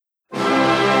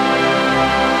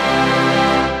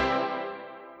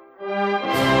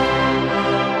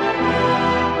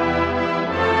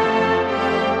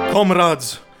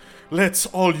Comrades, let's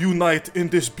all unite in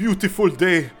this beautiful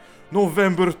day,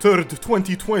 November 3rd,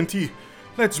 2020.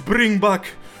 Let's bring back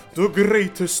the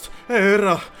greatest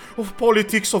era of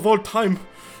politics of all time,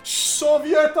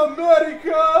 Soviet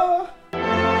America!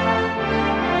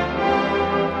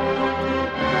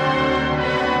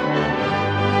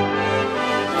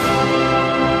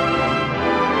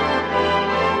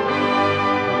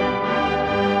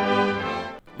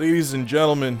 Ladies and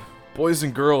gentlemen, boys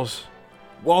and girls,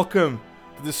 welcome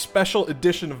to this special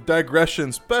edition of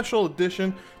Digression. Special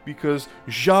edition because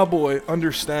Jaboy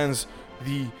understands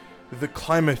the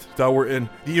climate that we're in,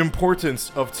 the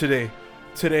importance of today.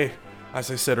 Today,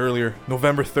 as I said earlier,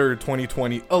 November 3rd,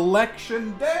 2020,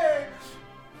 Election Day!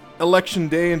 Election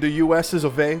Day in the US is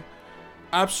of A.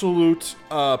 Absolute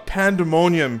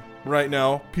pandemonium right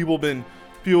now. People been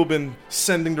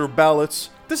sending their ballots.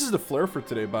 This is the flair for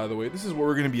today, by the way. This is where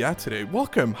we're gonna be at today.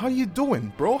 Welcome. How you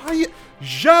doing, bro?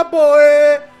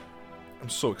 Jaboy? I'm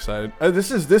so excited.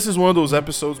 This is one of those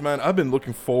episodes, man. I've been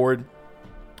looking forward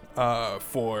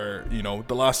for the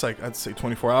last I'd say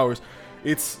 24 hours.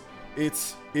 It's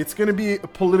gonna be a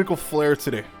political flair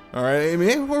today. All right. I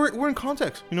mean, we're in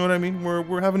context. You know what I mean?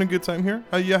 We're having a good time here.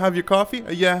 You have your coffee.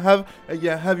 You have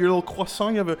your little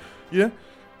croissant. You have yeah.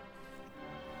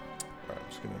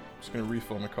 Just gonna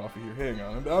refill my coffee here. Hang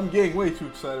on, I'm getting way too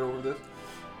excited over this.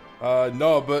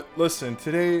 No, but listen,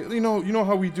 today, you know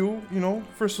how we do.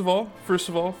 First of all,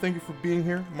 thank you for being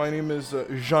here. My name is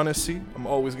Jean-Essie. I'm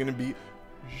always gonna be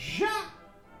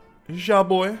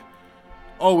Jaboy.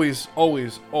 Always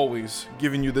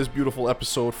giving you this beautiful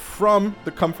episode from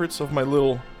the comforts of my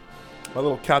little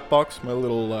cat box, my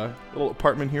little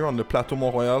apartment here on the Plateau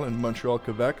Mont-Royal in Montreal,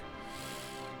 Quebec.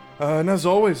 And as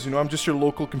always, I'm just your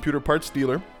local computer parts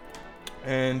dealer.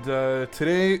 And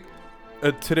today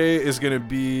is gonna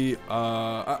be.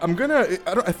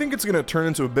 I think it's gonna turn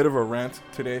into a bit of a rant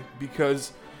today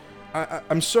because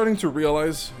I'm starting to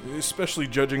realize, especially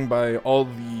judging by all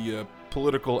the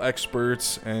political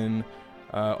experts and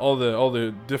all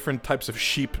the different types of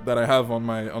sheep that I have on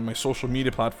my social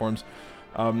media platforms.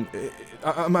 I'm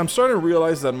starting to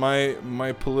realize that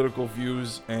my political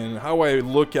views and how I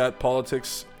look at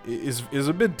politics is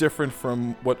a bit different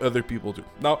from what other people do.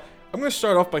 Now, I'm going to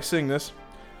start off by saying this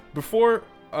before,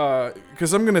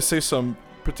 because I'm going to say some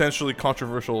potentially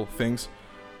controversial things.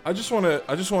 I just want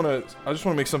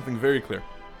to make something very clear,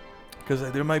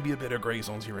 because there might be a bit of gray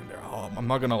zones here and there. I'm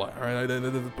not going to lie. All right,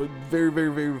 very,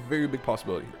 very, very, very big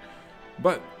possibility here.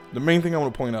 But the main thing I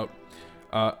want to point out,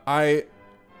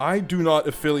 I do not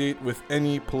affiliate with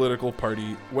any political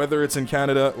party, whether it's in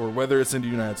Canada or whether it's in the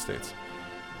United States.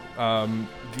 I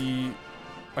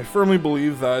firmly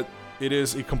believe that it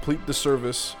is a complete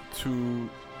disservice to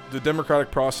the democratic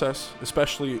process,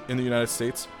 especially in the United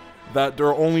States, that there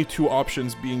are only two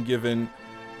options being given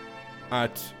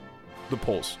at the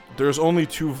polls. There's only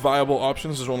two viable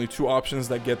options. There's only two options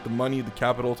that get the money, the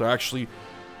capital to actually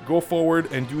go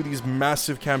forward and do these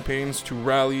massive campaigns to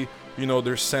rally,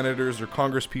 their senators, their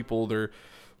congresspeople,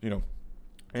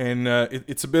 and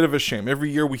it's a bit of a shame.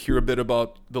 Every year we hear a bit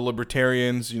about the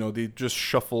libertarians. They just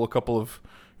shuffle a couple of,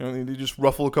 they just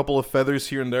ruffle a couple of feathers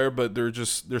here and there, but they're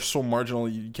so marginal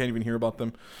you can't even hear about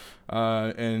them.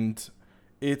 And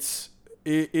it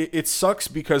sucks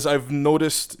because I've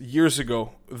noticed years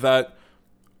ago that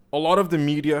a lot of the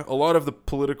media, a lot of the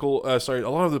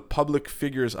public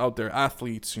figures out there,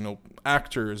 athletes,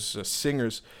 actors,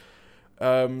 singers,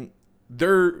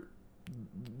 they're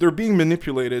being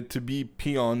manipulated to be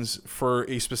peons for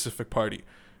a specific party.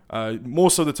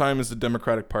 Most of the time is the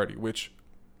Democratic Party, which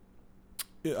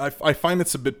I find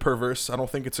it's a bit perverse. I don't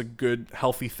think it's a good,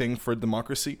 healthy thing for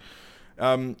democracy.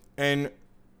 And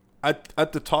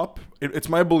at the top, it's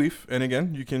my belief. And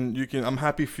again, you can. I'm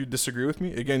happy if you disagree with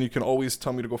me. Again, you can always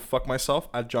tell me to go fuck myself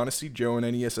at Jean-Essie,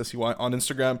 JONNESSEY on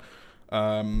Instagram.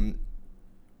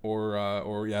 Or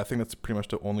I think that's pretty much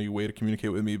the only way to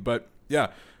communicate with me. But yeah,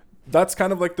 that's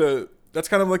kind of like the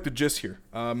gist here.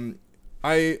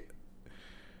 I've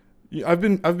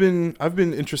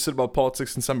been interested about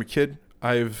politics since I'm a kid.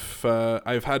 I've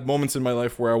had moments in my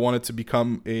life where I wanted to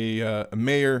become a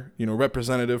mayor,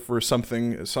 representative for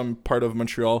some part of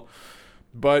Montreal,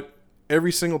 but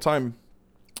every single time,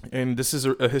 and this is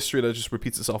a history that just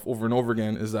repeats itself over and over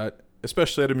again, is that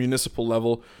especially at a municipal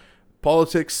level,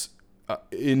 politics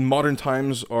in modern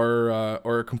times are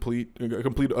a complete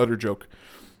utter joke.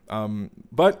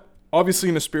 But obviously,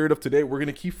 in the spirit of today, we're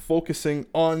gonna keep focusing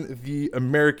on the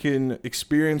American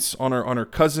experience, on our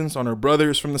cousins, on our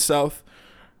brothers from the South.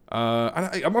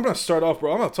 I'm gonna start off,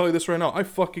 bro. I'm gonna tell you this right now. I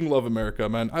fucking love America,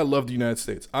 man. I love the United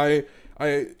States. I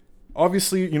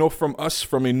Obviously, from us,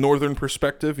 from a northern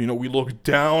perspective, we look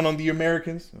down on the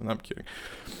Americans. And I'm kidding.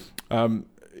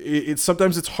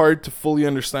 Sometimes it's hard to fully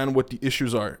understand what the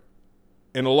issues are.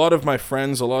 And a lot of my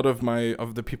friends, a lot of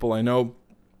the people I know,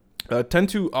 tend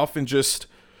to often just,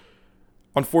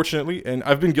 unfortunately, and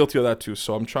I've been guilty of that too.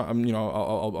 So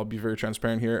I'll be very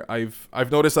transparent here.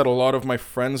 I've noticed that a lot of my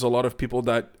friends, a lot of people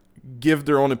that give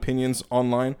their own opinions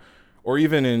online, or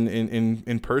even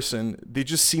in person, they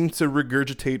just seem to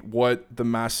regurgitate what the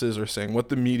masses are saying, what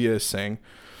the media is saying.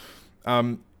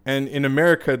 And in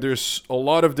America, there's a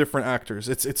lot of different actors.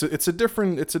 It's a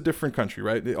different country,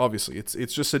 right? Obviously,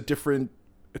 it's just a different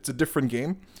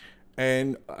game.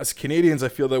 And as Canadians, I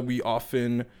feel that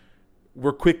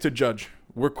we're quick to judge.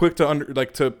 We're quick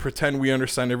to pretend we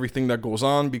understand everything that goes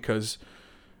on, because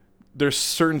there's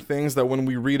certain things that when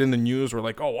we read in the news, we're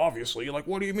like, oh, obviously, like,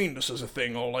 what do you mean this is a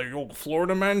thing? Oh, like,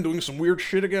 Florida man doing some weird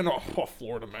shit again? Oh,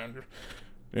 Florida man,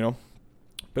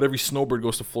 But every snowbird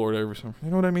goes to Florida every summer. You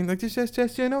know what I mean? Like, yes,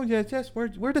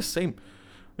 we're the same.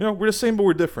 We're the same, but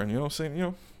we're different.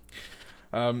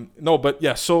 No, but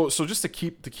yeah. So just to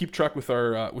keep track with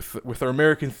our with our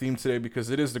American theme today, because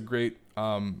it is the great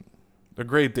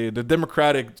day, the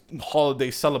democratic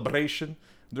holiday celebration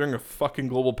during a fucking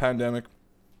global pandemic.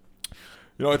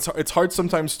 It's hard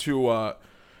sometimes to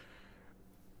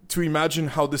imagine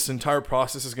how this entire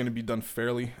process is going to be done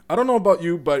fairly. I don't know about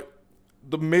you, but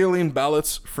the mail-in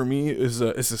ballots for me is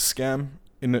a scam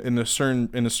in a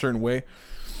certain way,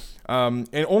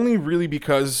 and only really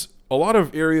because a lot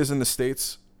of areas in the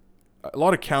States, a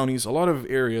lot of counties, a lot of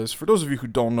areas. For those of you who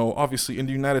don't know, obviously in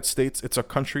the United States, it's a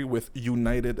country with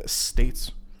United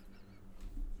States.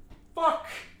 Fuck.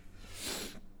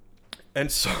 And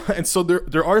so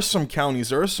there are some counties,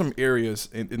 there are some areas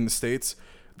in the States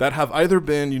that have either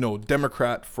been,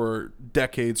 Democrat for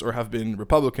decades or have been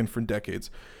Republican for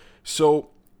decades. So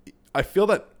I feel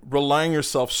that relying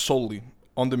yourself solely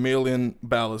on the mail-in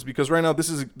ballots, because right now this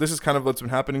is kind of what's been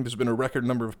happening. There's been a record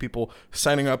number of people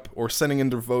signing up or sending in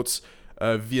their votes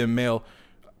via mail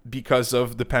because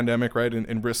of the pandemic, right?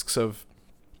 And risks of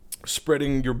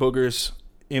spreading your boogers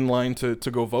in line to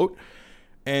go vote.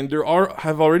 And there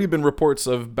have already been reports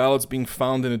of ballots being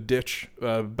found in a ditch,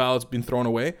 ballots being thrown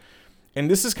away. And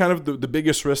this is kind of the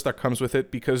biggest risk that comes with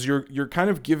it, because you're kind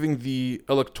of giving the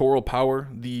electoral power,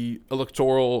 the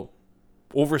electoral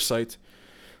oversight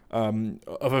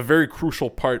of a very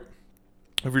crucial part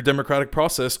of your democratic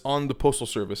process on the Postal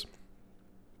Service.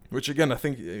 Which again,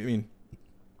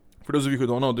 for those of you who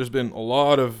don't know, there's been a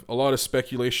lot of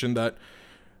speculation that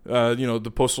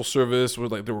the Postal Service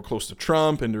they were close to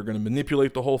Trump and they're going to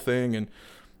manipulate the whole thing. And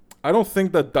I don't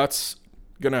think that that's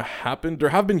going to happen. There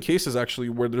have been cases actually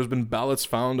where there's been ballots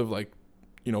found of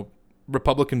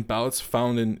Republican ballots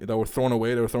found that were thrown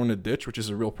away, that were thrown in a ditch, which is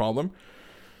a real problem.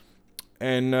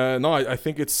 And I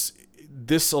think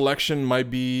this election might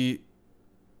be,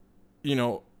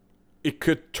 it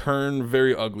could turn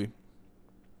very ugly.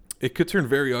 It could turn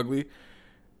very ugly.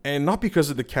 And not because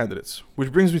of the candidates,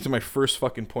 which brings me to my first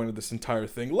fucking point of this entire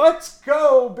thing. Let's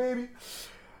go, baby.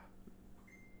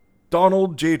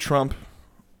 Donald J. Trump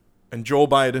and Joe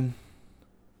Biden,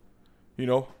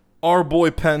 our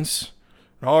boy Pence,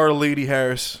 and our lady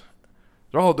Harris,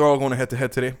 they're all going head to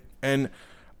head today. And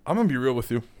I'm going to be real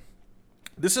with you.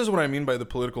 This is what I mean by the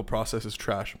political process is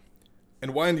trash,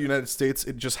 and why in the United States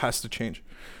it just has to change.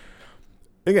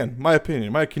 Again, my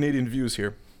opinion, my Canadian views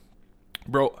here.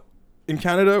 Bro, in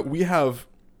Canada,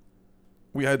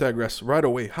 I digress right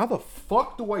away. How the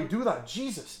fuck do I do that?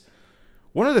 Jesus.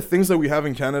 One of the things that we have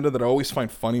in Canada that I always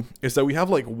find funny is that we have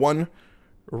one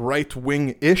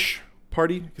right-wing-ish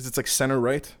party, because it's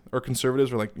center-right, or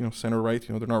conservatives are center-right.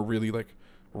 They're not really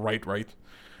right.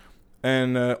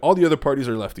 And all the other parties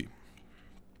are lefty.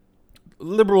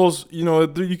 Liberals,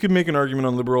 you could make an argument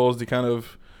on liberals.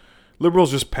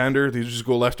 Liberals just pander. They just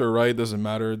go left or right. Doesn't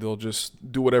matter. They'll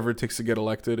just do whatever it takes to get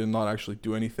elected and not actually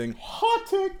do anything. Hot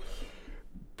take.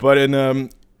 But in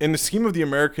the scheme of the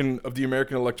American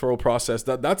electoral process,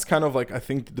 that's kind of I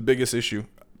think the biggest issue,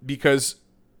 because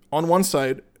on one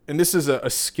side, and this is a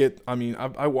skit.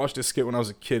 I watched this skit when I was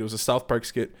a kid. It was a South Park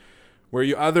skit where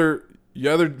you either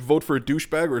vote for a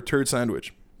douchebag or a turd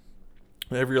sandwich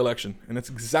in every election, and that's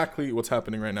exactly what's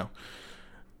happening right now.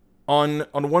 On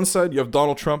one side, you have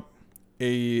Donald Trump.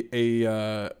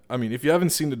 If you haven't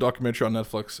seen the documentary on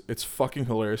Netflix, it's fucking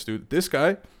hilarious, dude. This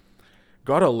guy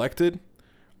got elected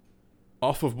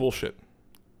off of bullshit,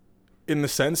 in the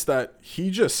sense that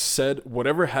he just said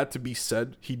whatever had to be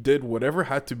said. He did whatever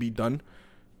had to be done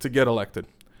to get elected.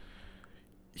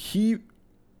 He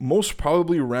most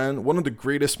probably ran one of the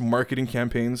greatest marketing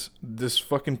campaigns this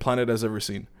fucking planet has ever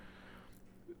seen.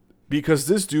 Because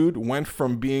this dude went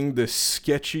from being this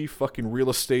sketchy fucking real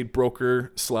estate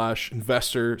broker slash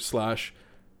investor slash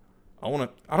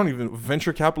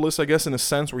venture capitalist, I guess, in a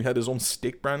sense, where he had his own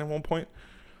steak brand at one point.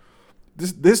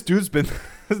 This dude's been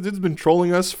this dude's been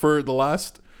trolling us for the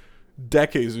last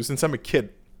decades, since I'm a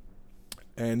kid.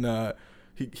 And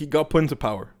he got put into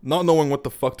power, not knowing what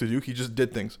the fuck to do. He just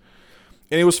did things.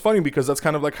 And it was funny because that's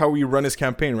kind of like how we run his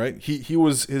campaign, right? He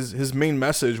was his main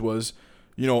message was,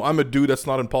 I'm a dude that's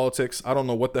not in politics. I don't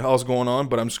know what the hell's going on,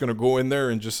 but I'm just gonna go in there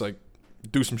and just like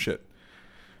do some shit.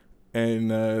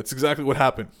 And it's exactly what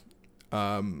happened.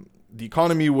 The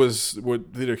economy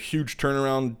did a huge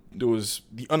turnaround.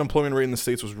 The unemployment rate in the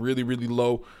States was really, really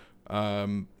low.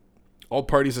 All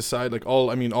parties aside, I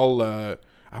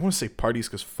want to say parties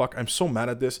because fuck, I'm so mad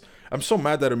at this. I'm so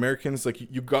mad that Americans, like,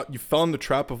 you fell in the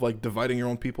trap of like dividing your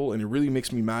own people, and it really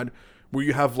makes me mad where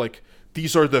you have like,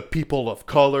 these are the people of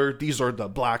color, these are the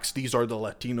blacks, these are the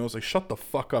Latinos. Like, shut the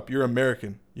fuck up. You're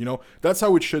American. That's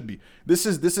how it should be. This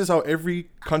is how every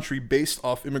country based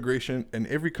off immigration and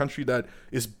every country that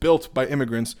is built by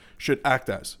immigrants should act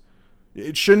as.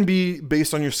 It shouldn't be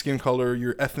based on your skin color,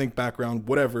 your ethnic background,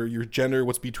 whatever, your gender,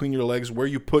 what's between your legs, where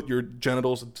you put your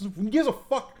genitals. Who gives a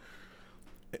fuck?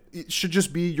 It should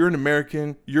just be, you're an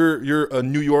American, you're a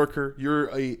New Yorker, you're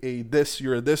a this,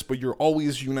 you're a this, but you're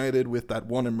always united with that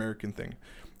one American thing.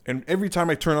 And every time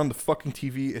I turn on the fucking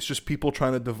TV, it's just people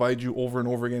trying to divide you over and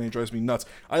over again. It drives me nuts.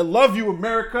 I love you,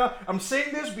 America. I'm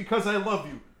saying this because I love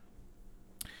you.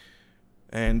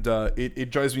 And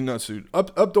it drives me nuts, dude.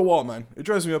 Up the wall, man. It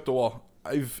drives me up the wall.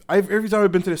 I've every time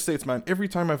I've been to the States, man. Every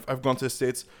time I've gone to the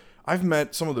States, I've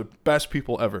met some of the best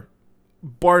people ever.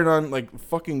 Bar none, like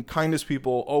fucking kindest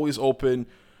people, always open.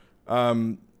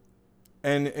 And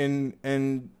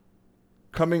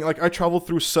coming, like, I traveled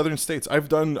through southern states. I've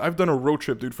done a road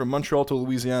trip, dude, from Montreal to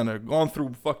Louisiana. Gone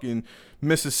through fucking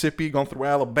Mississippi, gone through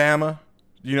Alabama.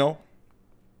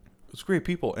 It's great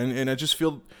people, and I just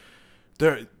feel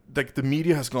they're like, the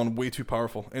media has gone way too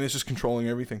powerful, and it's just controlling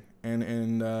everything.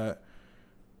 And I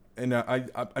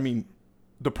mean,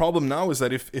 the problem now is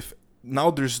that if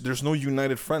now there's no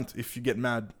united front. If you get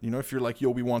mad, if you're like, yo,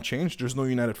 we want change, there's no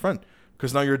united front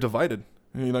because now you're divided.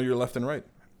 You're left and right.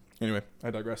 Anyway,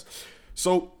 I digress.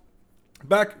 So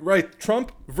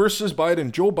Trump versus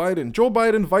Biden. Joe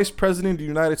Biden, vice president of the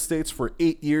United States for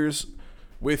 8 years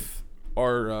with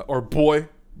our boy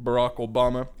Barack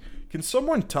Obama. Can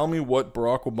someone tell me what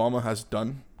Barack Obama has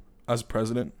done as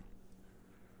president?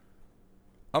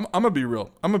 I'm gonna be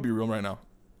real. I'm gonna be real right now.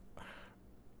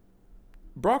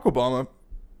 Barack Obama,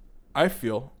 I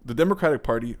feel the Democratic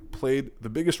Party played the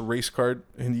biggest race card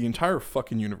in the entire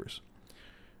fucking universe.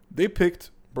 They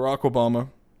picked Barack Obama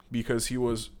because he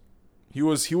was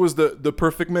the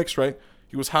perfect mix, right?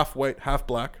 He was half white, half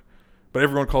black, but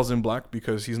everyone calls him black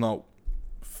because he's not,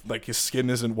 like, his skin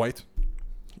isn't white.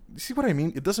 You see what I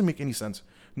mean? It doesn't make any sense.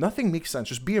 Nothing makes sense.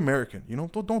 Just be American,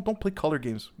 Don't play color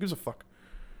games. Who gives a fuck?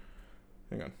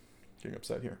 Hang on, getting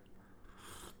upset here.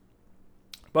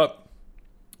 But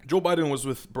Joe Biden was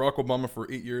with Barack Obama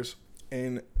for 8 years,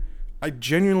 and I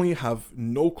genuinely have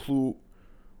no clue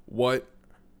what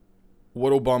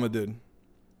Obama did.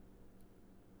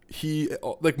 He,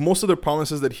 like, most of the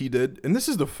promises that he did, and this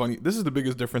is the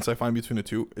biggest difference I find between the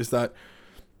two, is that,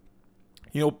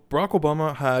 Barack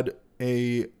Obama had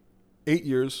 8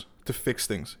 years to fix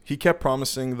things. He kept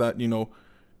promising that,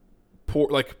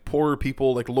 poorer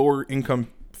people, like lower income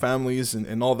families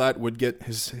and all that would get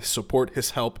his support,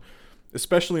 his help,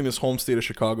 especially in his home state of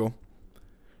Chicago.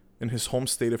 In his home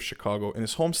state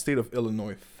of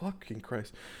Illinois. Fucking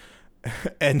Christ.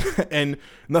 And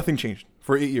nothing changed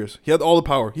for 8 years. He had all the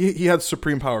power. He had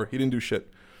supreme power. He didn't do shit.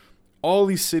 All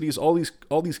these cities, all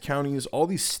these counties, all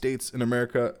these states in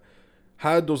America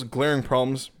had those glaring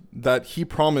problems that he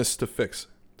promised to fix.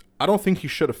 I don't think he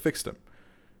should have fixed them.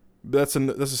 That's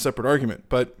a separate argument.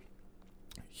 But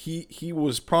he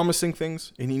was promising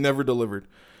things and he never delivered.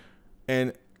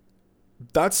 And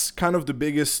that's kind of the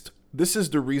biggest. This is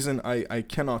the reason I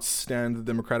cannot stand the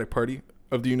Democratic Party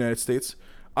of the United States.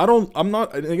 I'm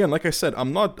not, again, like I said, I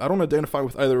don't identify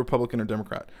with either Republican or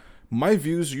Democrat. My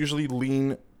views usually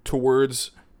lean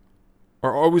towards,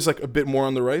 are always like a bit more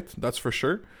on the right, that's for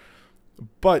sure.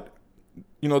 But,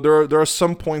 there are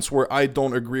some points where I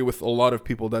don't agree with a lot of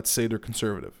people that say they're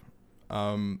conservative.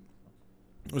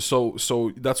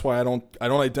 So that's why I don't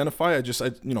identify.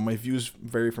 My views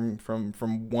vary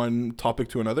from one topic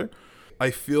to another. I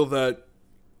feel that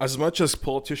as much as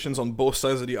politicians on both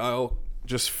sides of the aisle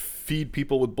just feed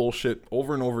people with bullshit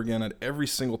over and over again at every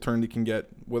single turn they can get,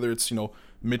 whether it's,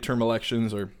 midterm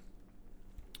elections or,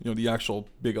 the actual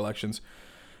big elections,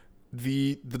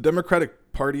 the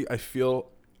Democratic party, I feel,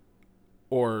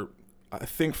 or I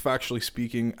think factually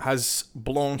speaking, has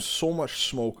blown so much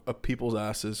smoke up people's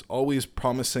asses, always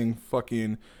promising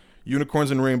fucking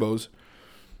unicorns and rainbows,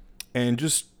 and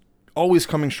just always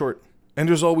coming short. And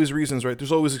there's always reasons, right?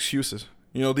 There's always excuses.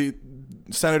 You know, the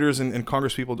senators and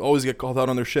Congress people always get called out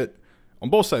on their shit on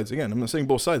both sides. Again, I'm not saying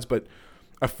both sides, but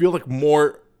I feel like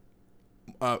more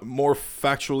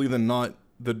factually than not,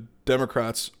 the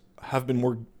Democrats have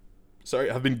been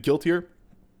guiltier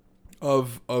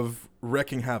of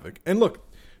wreaking havoc. And look,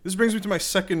 this brings me to my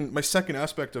second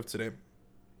aspect of today: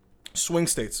 swing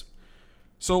states.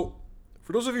 So,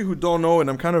 for those of you who don't know, and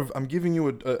I'm giving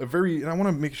you a very, and I want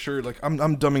to make sure, like, I'm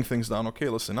dumbing things down. Okay,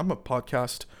 listen, I'm a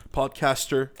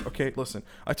podcaster. Okay, listen,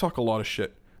 I talk a lot of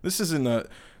shit. This is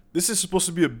supposed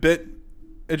to be a bit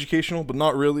educational, but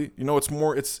not really. You know, it's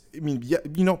more.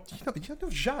 You know,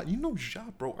 Ja,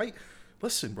 bro.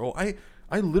 Listen, bro.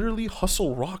 I literally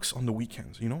hustle rocks on the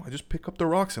weekends. You know, I just pick up the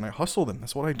rocks and I hustle them.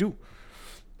 That's what I do.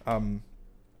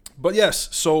 But yes,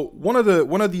 so one of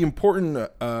the important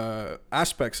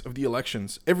aspects of the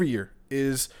elections every year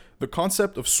is the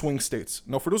concept of swing states.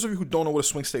 Now, for those of you who don't know what a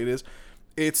swing state is,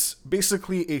 it's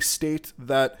basically a state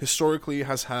that historically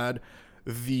has had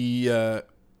the,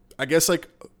 I guess, like,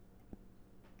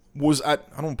 was at,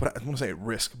 I don't want to say at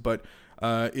risk, but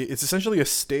it's essentially a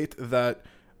state that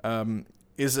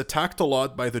is attacked a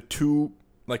lot by the two,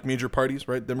 like, major parties,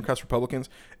 right? Democrats, Republicans,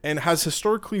 and has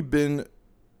historically been,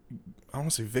 I don't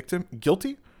want to say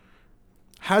guilty,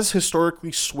 has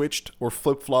historically switched or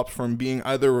flip-flopped from being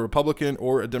either a Republican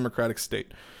or a Democratic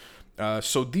state.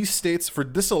 So these states, for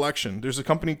this election, there's a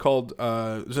company called,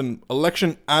 there's an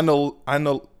election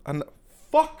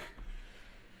fuck!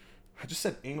 I just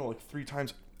said anal like 3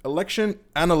 times. Election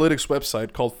analytics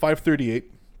website called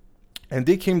 538, and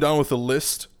they came down with a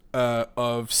list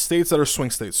of states that are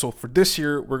swing states. So for this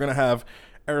year, we're going to have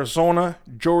Arizona,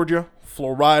 Georgia,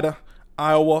 Florida,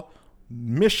 Iowa,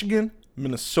 Michigan,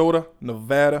 Minnesota,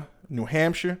 Nevada, New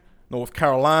Hampshire, North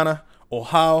Carolina,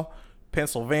 Ohio,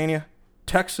 Pennsylvania,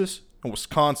 Texas, and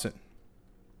Wisconsin.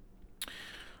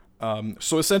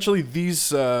 So essentially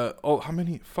these, how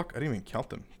many? Fuck, I didn't even count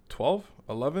them. 12?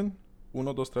 11? 1,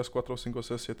 2, 3, 4, 5,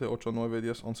 6, 7, 8, 9, 10,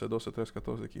 11, 12, 13,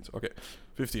 14, 15. Okay,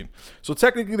 15. So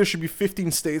technically there should be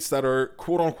 15 states that are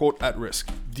quote-unquote at risk.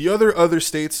 The other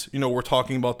states, you know, we're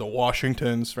talking about the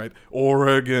Washingtons, right?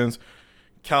 Oregons,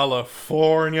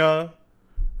 California,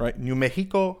 right? New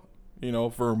Mexico, you know,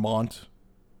 Vermont,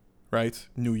 right?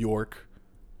 New York,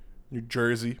 New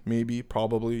Jersey, maybe,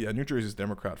 probably. Yeah, New Jersey's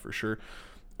Democrat for sure.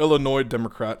 Illinois,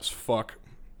 Democrats, fuck.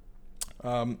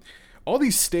 All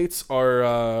these states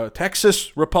are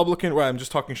Texas, Republican. Right, I'm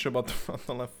just talking shit about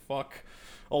the left. Fuck.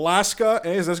 Alaska,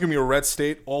 that's going to be a red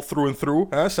state all through and through.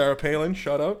 Sarah Palin,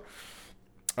 shout out.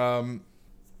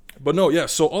 But no, yeah,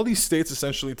 so all these states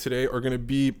essentially today are going to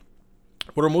be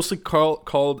what are mostly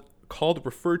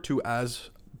referred to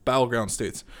as battleground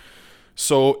states.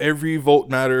 So every vote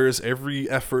matters, every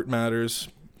effort matters.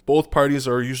 Both parties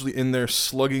are usually in there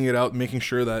slugging it out, making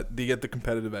sure that they get the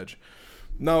competitive edge.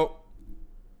 Now,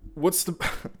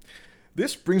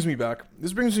 this brings me back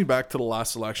to the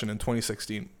last election in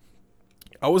 2016.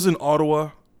 I was in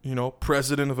Ottawa, you know,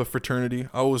 president of a fraternity.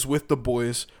 I was with the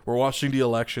boys. We're watching the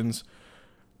elections.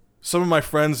 Some of my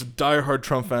friends, diehard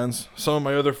Trump fans. Some of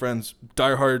my other friends,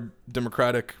 diehard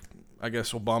Democratic, I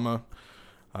guess Obama.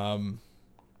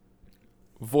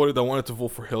 Voted. I wanted to vote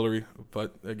for Hillary,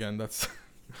 but again, that's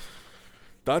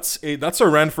a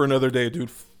rant for another day,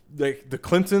 dude. Like the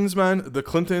Clintons, man.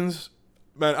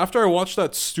 After I watched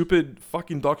that stupid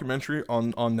fucking documentary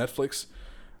on Netflix,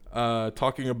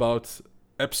 talking about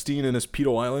Epstein and his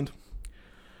pedo island,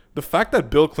 the fact that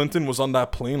Bill Clinton was on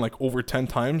that plane like over 10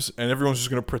 times and everyone's just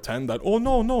gonna pretend that, oh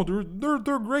no,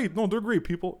 they're great. No, they're great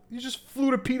people. He just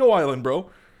flew to pedo island, bro.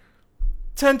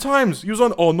 10 times. He was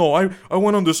on, oh no, I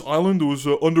went on this island. There was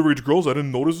underage girls. I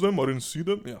didn't notice them. I didn't see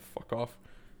them. Yeah, fuck off.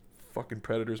 Fucking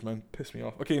predators, man. Piss me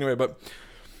off. Okay, anyway, but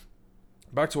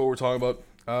back to what we're talking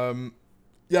about.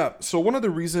 Yeah, so one of the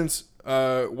reasons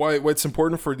why it's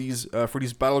important for these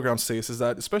battleground states is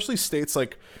that, especially states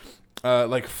like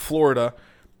Florida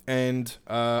and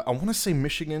I want to say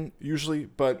Michigan usually,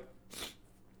 but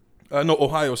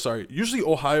Ohio. Sorry, usually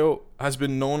Ohio has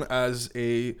been known as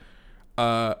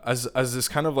as this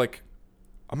kind of like,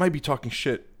 I might be talking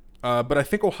shit, but I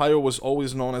think Ohio was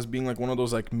always known as being like one of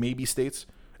those like maybe states.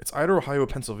 It's either Ohio or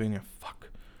Pennsylvania. Fuck,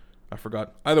 I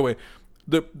forgot. Either way.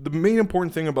 The main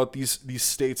important thing about these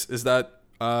states is that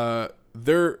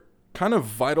they're kind of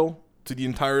vital to the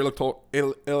entire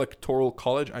electoral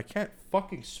college. I can't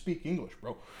fucking speak English,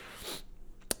 bro.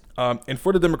 And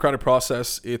for the democratic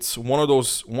process, it's one of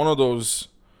those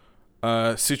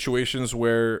situations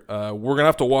where we're gonna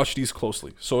have to watch these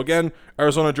closely. So again,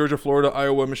 Arizona, Georgia, Florida,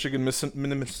 Iowa, Michigan,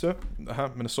 Minnesota,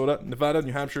 Nevada,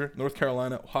 New Hampshire, North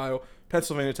Carolina, Ohio,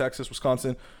 Pennsylvania, Texas,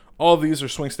 Wisconsin. All of these are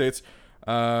swing states.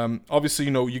 Obviously,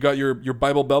 you got your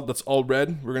Bible Belt that's all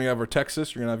red. We're gonna have our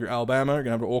Texas. You're gonna have your Alabama. You're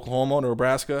gonna have your Oklahoma,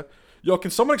 Nebraska. Yo,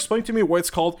 can someone explain to me what it's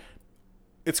called?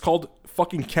 It's called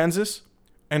fucking Kansas,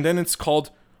 and then it's called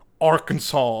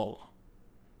Arkansas.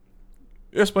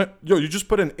 Yes, but you just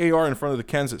put an AR in front of the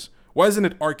Kansas. Why isn't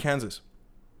it Arkansas?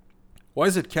 Why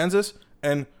is it Kansas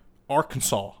and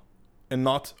Arkansas and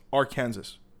not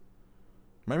Arkansas?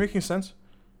 Am I making sense?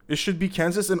 It should be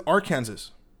Kansas and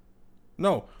Arkansas.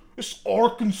 No, it's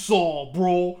Arkansas,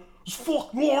 bro. It's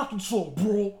fucking Arkansas,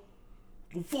 bro.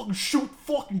 Don't fucking shoot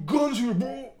fucking guns here,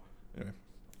 bro. Anyway.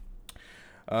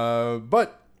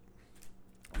 But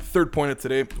third point of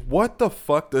today, what the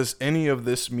fuck does any of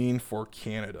this mean for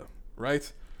Canada?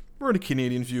 Right? We're in a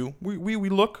Canadian view. We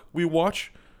look, we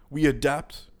watch, we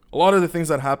adapt. A lot of the things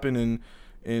that happen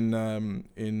in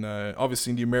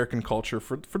obviously in the American culture.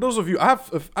 For those of you, I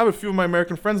have a few of my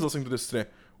American friends listening to this today,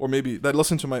 or maybe that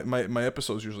listen to my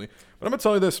episodes usually. But I'm gonna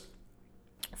tell you this: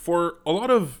 for a lot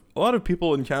of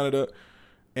people in Canada,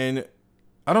 and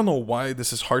I don't know why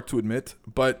this is hard to admit,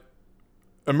 but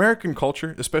American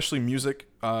culture, especially music,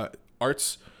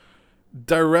 arts,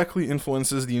 directly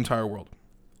influences the entire world.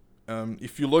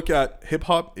 If you look at hip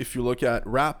hop, if you look at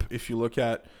rap, if you look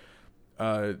at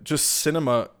just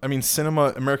cinema,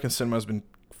 American cinema has been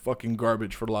fucking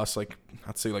garbage for the last, I'd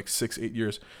say 6-8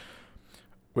 years,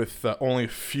 with only a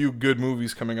few good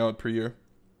movies coming out per year.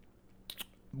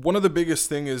 One of the biggest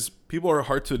thing is people are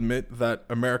hard to admit that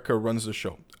America runs the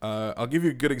show. I'll give you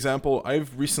a good example.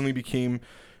 I've recently became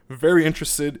very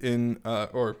interested in,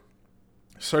 or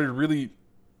started really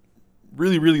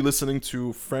listening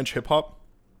to French hip hop,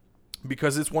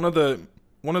 because it's one of the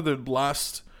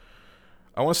last,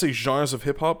 I want to say, genres of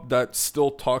hip hop that still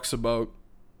talks about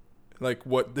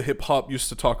what the hip hop used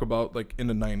to talk about in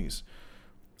the 90s,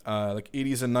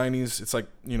 80s and 90s. It's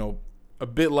a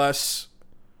bit less,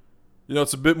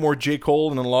 it's a bit more J.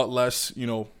 Cole and a lot less,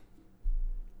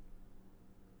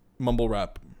 mumble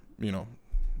rap,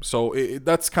 So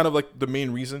that's kind of the main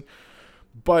reason.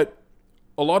 But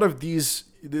a lot of these,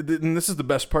 and this is the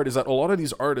best part, is that a lot of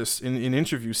these artists in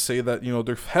interviews say that,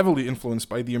 they're heavily influenced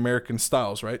by the American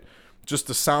styles, right? Just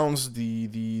the sounds,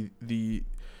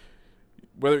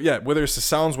 whether it's the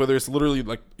sounds, whether it's literally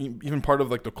even part of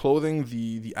the clothing,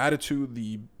 the attitude,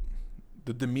 the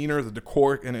demeanor, the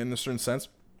decor in a certain sense.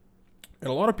 And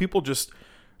a lot of people just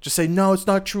say, no, it's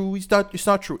not true. It's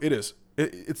not true. It is.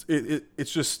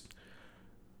 It's just,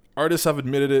 artists have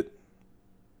admitted it.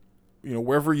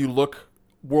 Wherever you look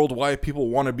worldwide, people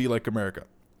want to be like America,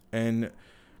 and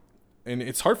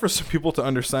it's hard for some people to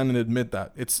understand and admit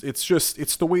that. It's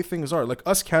the way things are.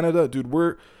 Us, Canada, dude,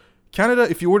 we're Canada.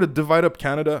 If you were to divide up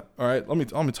Canada, all right, let me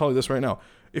tell you this right now.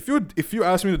 If you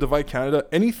ask me to divide Canada,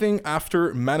 anything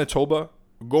after Manitoba,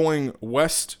 going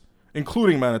west,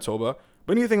 including Manitoba,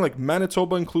 but anything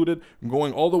Manitoba included,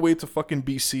 going all the way to fucking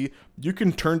BC, you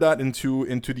can turn that into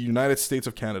the United States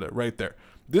of Canada right there.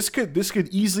 This could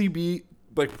easily be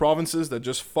provinces that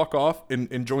just fuck off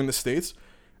and join the States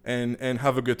and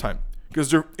have a good time. Because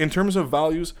they're, in terms of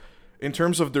values, in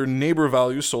terms of their neighbor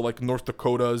values, so North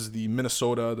Dakotas, the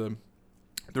Minnesota,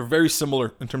 they're very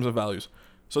similar in terms of values.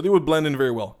 So they would blend in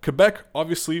very well. Quebec,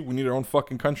 obviously, we need our own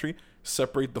fucking country.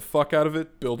 Separate the fuck out of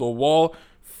it. Build a wall.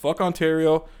 Fuck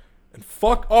Ontario. And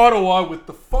fuck Ottawa with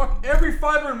the fuck every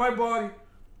fiber in my body.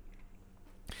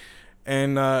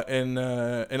 And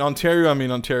Ontario,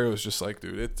 Ontario is just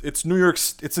dude, it's New York.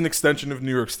 It's an extension of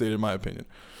New York State, in my opinion.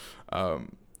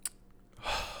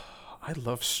 I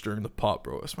love stirring the pot,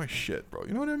 bro. That's my shit, bro.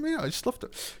 You know what I mean? I just love to.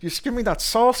 You just give me that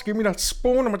sauce, give me that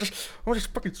spoon. I'm just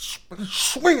fucking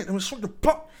swing it. I'm gonna swing the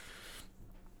pot.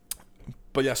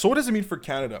 But yeah, so what does it mean for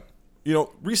Canada?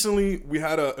 Recently we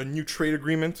had a new trade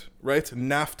agreement, right?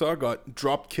 NAFTA got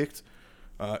drop-kicked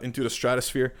into the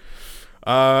stratosphere.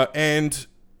 And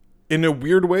in a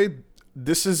weird way,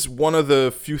 this is one of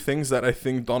the few things that I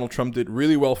think Donald Trump did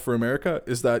really well for America,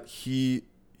 is that he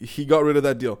got rid of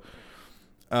that deal.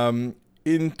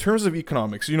 In terms of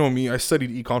economics, you know me, I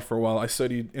studied econ for a while. I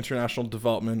studied international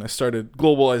development. I started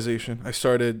globalization. I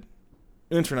started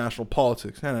international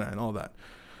politics and all that.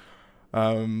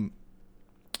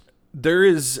 There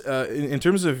is, in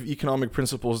terms of economic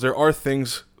principles, there are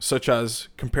things such as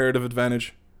comparative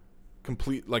advantage,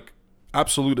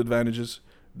 absolute advantages.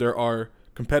 There are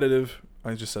competitive.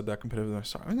 I just said that competitive.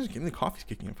 Sorry, I'm just getting the coffee's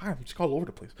kicking in. I'm just all over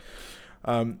the place.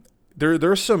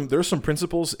 There's some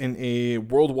principles in a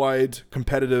worldwide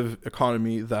competitive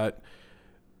economy that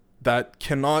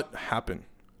cannot happen.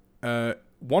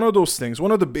 One of those things,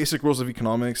 one of the basic rules of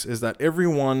economics is that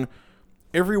everyone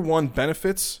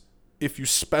benefits if you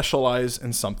specialize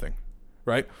in something,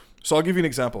 right? So I'll give you an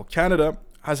example. Canada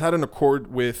has had an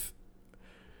accord with,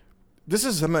 this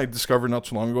is something I discovered not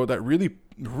too long ago that really,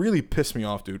 really pissed me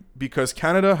off, dude, because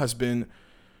Canada has been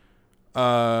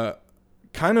kind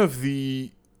of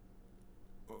the,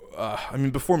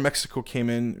 before Mexico came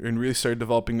in and really started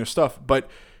developing their stuff, but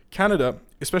Canada,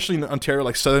 especially in Ontario,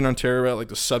 like southern Ontario, like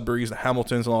the Sudburys, the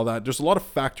Hamiltons and all that, there's a lot of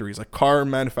factories, like car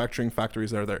manufacturing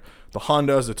factories that are there. The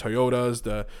Hondas, the Toyotas,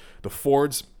 the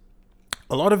Fords.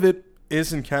 A lot of it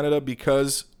is in Canada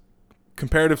because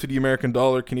comparative to the American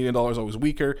dollar, Canadian dollar is always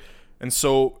weaker. And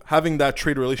so having that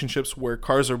trade relationships where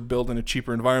cars are built in a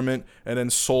cheaper environment and then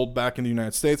sold back in the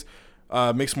United States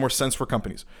makes more sense for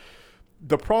companies.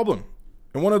 The problem,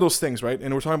 and one of those things, right?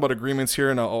 And we're talking about agreements here,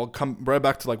 and I'll come right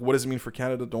back to like, what does it mean for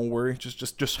Canada? Don't worry,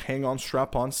 just hang on,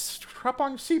 strap on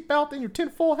your seatbelt and your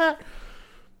tinfoil hat.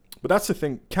 But that's the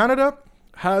thing. Canada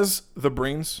has the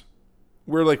brains.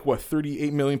 We're like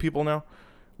 38 million people now.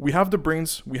 We have the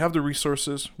brains, we have the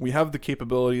resources, we have the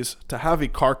capabilities to have a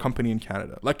car company in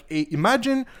Canada. Like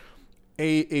imagine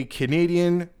a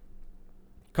Canadian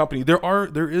company. There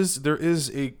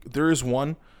is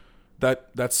one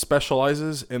that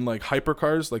specializes in like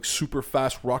hypercars, like super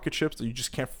fast rocket ships that you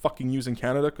just can't fucking use in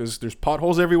Canada because there's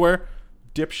potholes everywhere,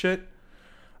 dipshit.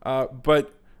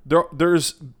 But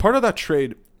there's part of that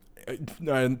trade.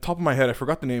 On the top of my head, I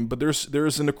forgot the name, but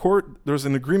there's an accord, there's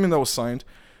an agreement that was signed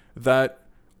that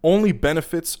only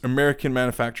benefits American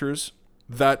manufacturers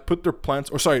that put their plants,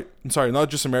 not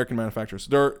just American manufacturers.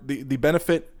 They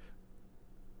benefit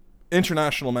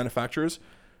international manufacturers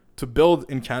to build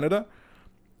in Canada.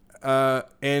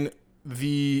 And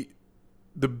the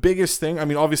biggest thing,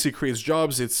 obviously it creates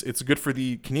jobs. It's good for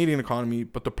the Canadian economy,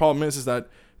 but the problem is that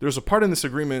there's a part in this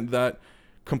agreement that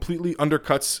completely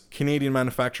undercuts Canadian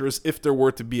manufacturers if there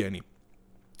were to be any.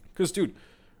 Because, dude,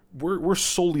 we're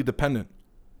solely dependent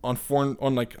on foreign,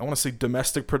 on like, I want to say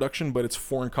domestic production, but it's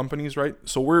foreign companies, right?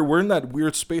 So we're in that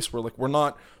weird space where like we're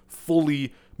not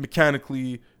fully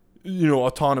mechanically,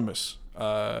 autonomous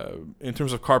in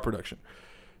terms of car production.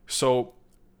 So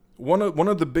one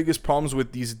of the biggest problems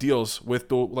with these deals,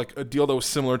 with a deal that was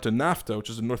similar to NAFTA, which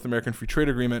is a North American Free Trade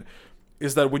Agreement,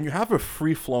 is that when you have a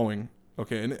free flowing,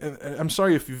 okay, and I'm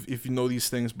sorry if you know these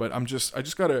things, but I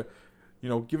just gotta,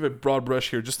 give a broad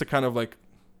brush here, just to kind of like,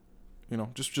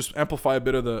 just amplify a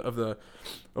bit of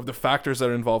the factors that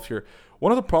are involved here.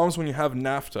 One of the problems when you have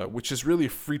NAFTA, which is really a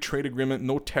free trade agreement,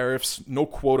 no tariffs, no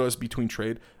quotas between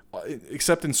trade,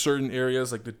 except in certain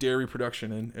areas like the dairy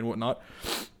production and whatnot.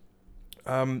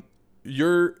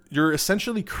 You're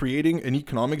essentially creating an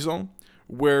economic zone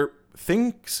where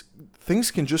things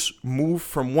can just move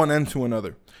from one end to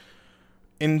another.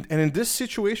 And in this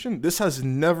situation, this has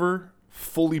never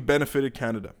fully benefited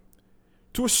Canada.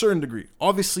 To a certain degree.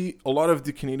 Obviously, a lot of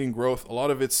the Canadian growth, a lot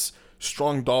of its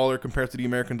strong dollar compared to the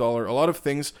American dollar, a lot of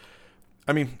things.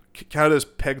 Canada's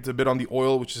pegged a bit on the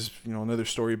oil, which is, another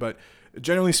story. But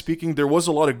generally speaking, there was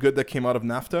a lot of good that came out of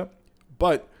NAFTA.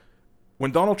 But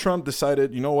when Donald Trump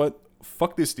decided, you know what,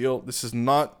 fuck this deal. This is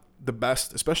not the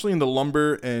best, especially in the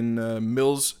lumber and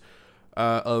mills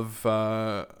of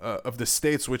the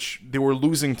States, which they were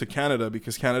losing to Canada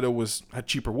because Canada had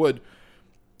cheaper wood.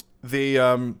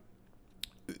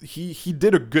 He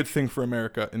did a good thing for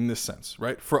America in this sense,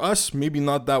 right? For us, maybe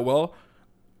not that well.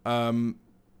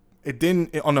 It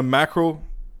didn't on a macro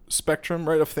spectrum,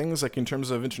 right, of things, like in terms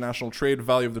of international trade,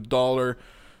 value of the dollar.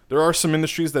 There are some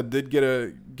industries that did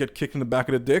get kicked in the back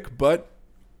of the dick, but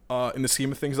in the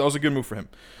scheme of things, that was a good move for him.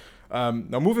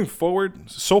 Now, moving forward,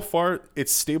 so far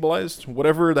it's stabilized.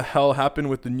 Whatever the hell happened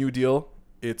with the New Deal,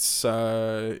 it's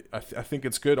I think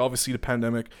it's good. Obviously, the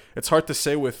pandemic. It's hard to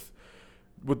say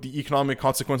what the economic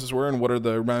consequences were and what are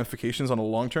the ramifications on the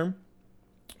long term.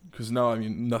 Because now,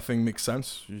 nothing makes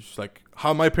sense. You're just like, how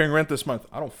am I paying rent this month?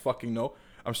 I don't fucking know.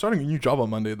 I'm starting a new job on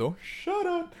Monday, though. Shut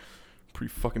up.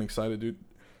 Pretty fucking excited, dude.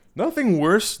 Nothing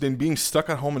worse than being stuck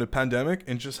at home in a pandemic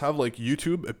and just have, like,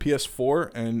 YouTube, a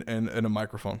PS4, and a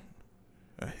microphone.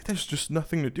 There's just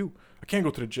nothing to do. I can't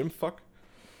go to the gym. Fuck.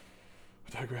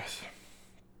 I digress.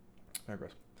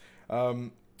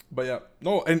 But yeah,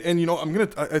 no, and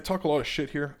I talk a lot of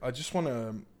shit here. I just want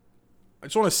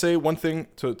to say one thing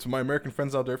to my American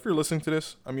friends out there. If you're listening to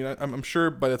this, I'm sure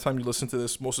by the time you listen to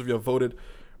this, most of you have voted.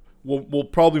 We'll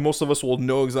probably, most of us will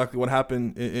know exactly what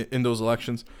happened in those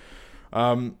elections.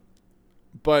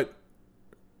 But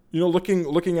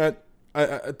looking at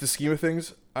at the scheme of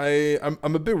things, I'm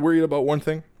a bit worried about one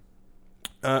thing.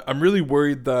 I'm really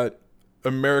worried that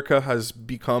America has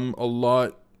become a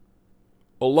lot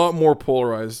more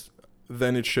polarized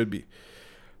than it should be.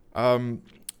 The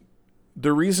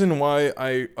reason why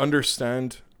I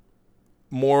understand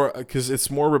more, because it's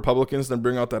more Republicans that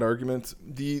bring out that argument.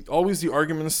 The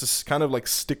arguments to kind of like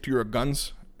stick to your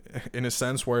guns, in a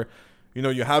sense, where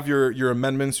you have your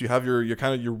amendments, you have your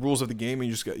kind of your rules of the game, and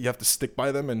you have to stick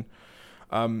by them,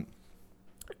 and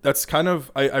that's kind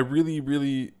of I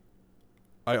really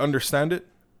I understand it,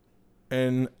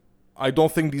 and I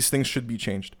don't think these things should be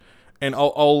changed. And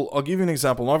I'll give you an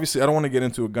example. And obviously, I don't want to get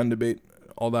into a gun debate,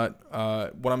 all that.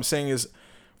 What I'm saying is,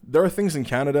 there are things in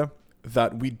Canada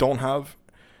that we don't have,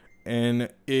 and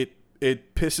it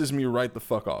pisses me right the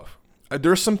fuck off.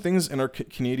 There's some things in our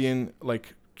Canadian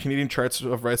charts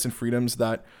of rights and freedoms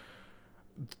that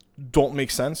don't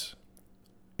make sense,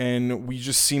 and we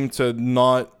just seem to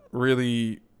not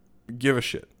really give a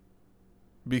shit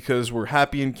because we're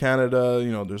happy in Canada.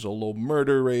 There's a low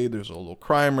murder rate, there's a low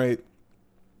crime rate.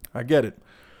 I get it,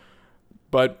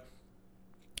 but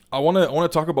I want to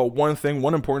talk about one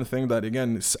important thing that,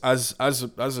 again, as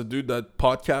a dude that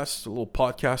podcasts, a little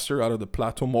podcaster out of the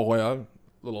Plateau Montréal,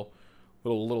 little,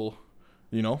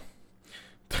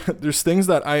 there's things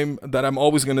that I'm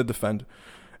always going to defend.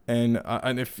 And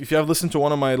if you have listened to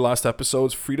one of my last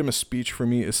episodes, freedom of speech for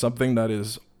me is something that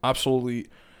is absolutely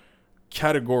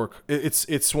categorical.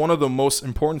 It's one of the most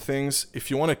important things. If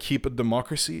you want to keep a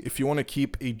democracy, if you want to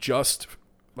keep a just,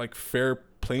 fair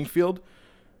playing field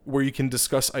where you can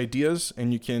discuss ideas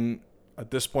and you can,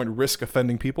 at this point, risk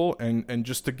offending people and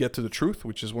just to get to the truth,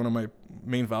 which is one of my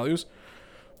main values,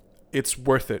 it's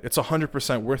worth it. It's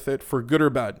 100% worth it, for good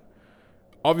or bad.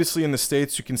 Obviously, in the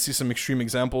States, you can see some extreme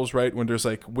examples, right? When there's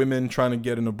women trying to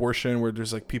get an abortion, where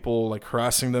there's people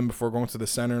harassing them before going to the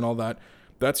center and all that.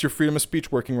 That's your freedom of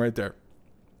speech working right there.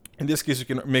 In this case, you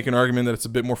can make an argument that it's a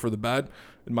bit more for the bad,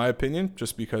 in my opinion,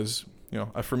 just because,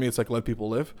 for me, it's let people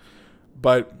live.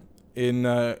 But in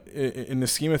the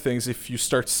scheme of things, if you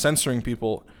start censoring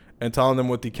people and telling them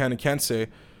what they can and can't say,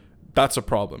 that's a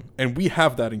problem. And we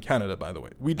have that in Canada, by the way.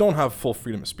 We don't have full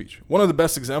freedom of speech. One of the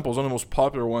best examples, one of the most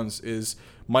popular ones, is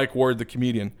Mike Ward, the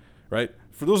comedian, right?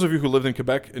 For those of you who lived in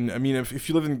Quebec, and I mean, if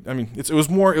you live in, I mean, it was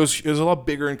a lot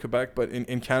bigger in Quebec, but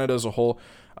in Canada as a whole,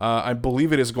 I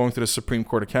believe it is going to the Supreme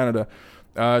Court of Canada.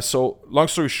 So long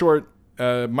story short,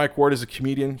 Mike Ward is a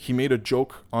comedian. He made a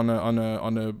joke on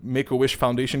a Make-A-Wish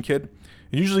Foundation kid.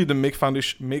 And usually the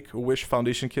Make-A-Wish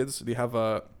Foundation kids, they have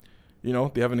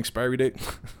they have an expiry date,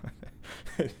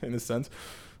 in a sense.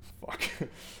 Fuck.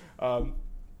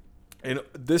 And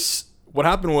what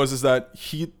happened is that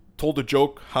he told a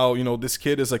joke how, this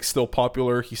kid is still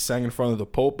popular. He sang in front of the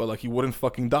Pope, but he wouldn't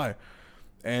fucking die.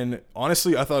 And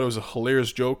honestly, I thought it was a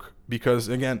hilarious joke because,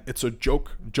 again, it's a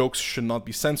joke. Jokes should not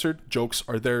be censored. Jokes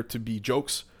are there to be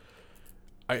jokes.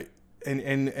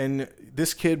 And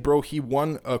this kid, bro, he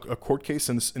won a court case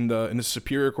in the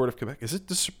Superior Court of Quebec. Is it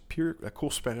the Superior Cour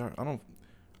Supérieure? I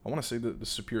want to say the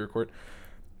Superior Court.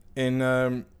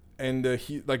 And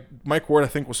he, Mike Ward, I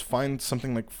think, was fined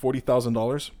something like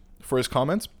 $40,000 for his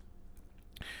comments.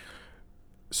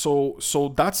 So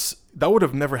that would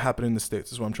have never happened in the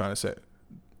States, is what I'm trying to say.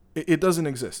 It doesn't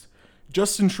exist.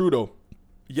 Justin Trudeau,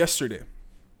 yesterday,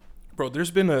 bro, there's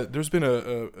been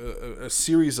a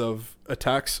series of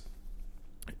attacks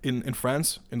in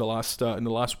France in the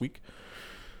last week,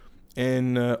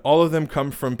 and all of them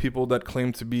come from people that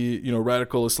claim to be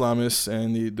radical Islamists,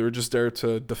 and they're just there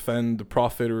to defend the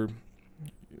prophet, or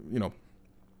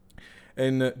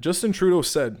And Justin Trudeau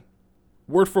said,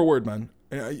 word for word, man,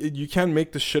 you can't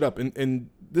make this shit up. And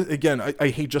again, I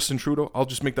hate Justin Trudeau. I'll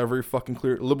just make that very fucking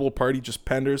clear. Liberal Party just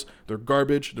panders. They're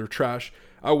garbage. They're trash.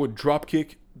 I would drop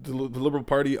kick the Liberal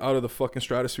Party out of the fucking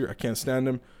stratosphere. I can't stand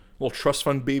them. Little trust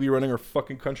fund baby running our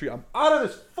fucking country. I'm out of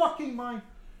this fucking mind.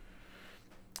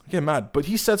 I get mad. But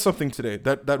he said something today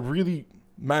that really,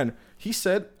 man, he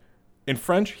said, in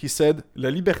French, he said, la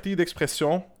liberté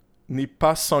d'expression n'est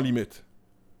pas sans limite.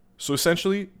 So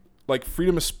essentially,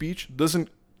 freedom of speech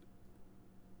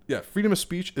freedom of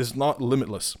speech is not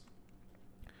limitless.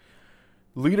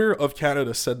 Leader of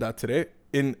Canada said that today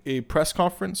in a press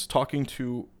conference talking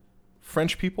to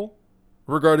French people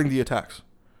regarding the attacks.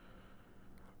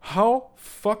 How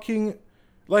fucking,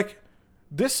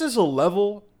 this is a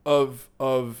level of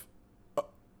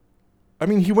I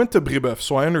mean, he went to Brébeuf,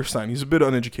 so I understand. He's a bit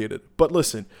uneducated. But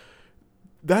listen,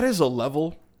 that is a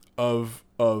level of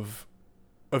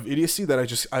idiocy that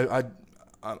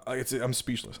I'm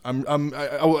speechless.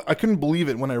 I couldn't believe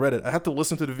it when I read it. I had to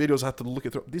listen to the videos. I had to look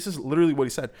at it. This is literally what he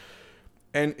said.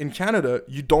 And in Canada,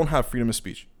 you don't have freedom of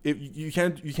speech. You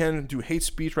can't do hate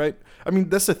speech, right? I mean,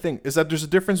 that's the thing, is that there's a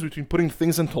difference between putting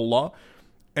things into law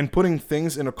and putting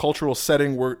things in a cultural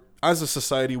setting where, as a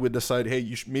society, would decide, hey,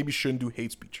 you maybe shouldn't do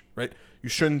hate speech, right? You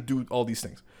shouldn't do all these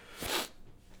things.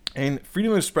 And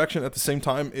freedom of expression at the same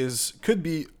time could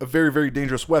be a very, very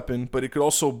dangerous weapon, but it could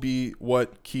also be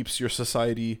what keeps your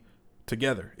society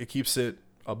together. It keeps it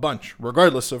a bunch,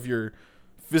 regardless of your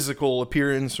physical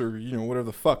appearance or, whatever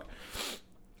the fuck.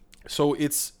 So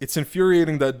it's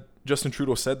infuriating that Justin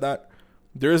Trudeau said that.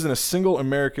 There isn't a single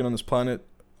American on this planet,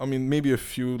 I mean, maybe a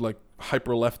few like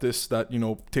hyper leftists that,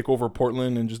 take over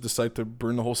Portland and just decide to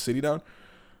burn the whole city down,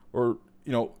 or,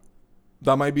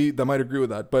 that might agree with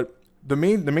that. But the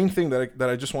main thing that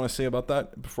I just want to say about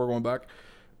that before going back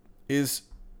is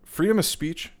freedom of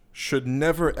speech should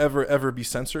never, ever, ever be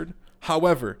censored.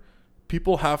 However,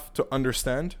 people have to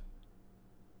understand,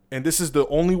 and this is the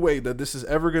only way that this is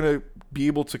ever going to be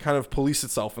able to kind of police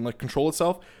itself and like control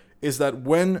itself, is that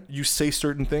when you say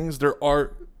certain things, there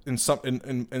are in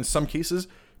some cases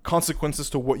consequences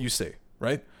to what you say,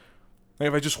 right? Like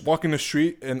if I just walk in the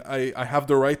street and I have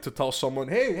the right to tell someone,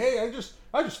 hey,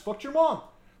 I just fucked your mom,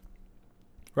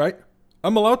 right?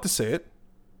 I'm allowed to say it,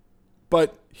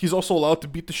 but he's also allowed to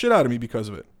beat the shit out of me because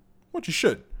of it, which he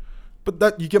should. But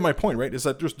that, you get my point, right? Is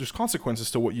that there's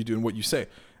consequences to what you do and what you say,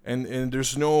 and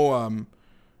there's no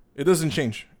it doesn't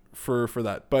change for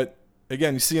that. But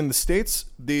again, you see in the States,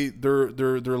 they're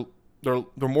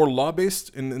more law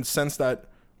based in the sense that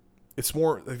it's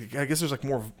more, I guess there's like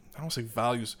more, I don't want to say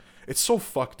values. It's so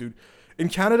fucked, dude. In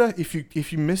Canada, if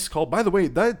you miscall, by the way,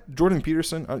 that Jordan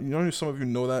Peterson, some of you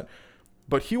know that,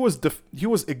 but he was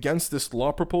against this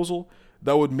law proposal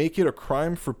that would make it a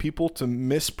crime for people to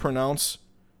mispronounce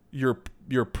your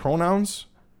pronouns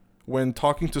when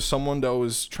talking to someone that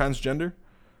was transgender.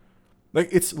 Like,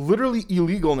 it's literally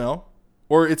illegal now,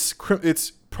 or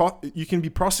you can be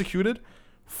prosecuted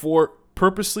for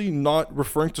purposely not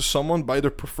referring to someone by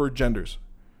their preferred genders,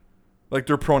 like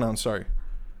their pronouns. Sorry.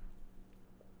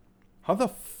 How the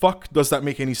fuck does that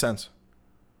make any sense?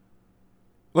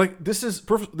 Like, this is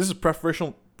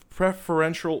preferential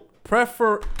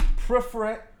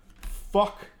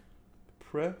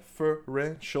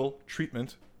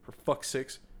treatment, for fuck's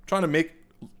sakes. I'm trying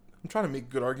to make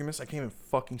good arguments. I can't even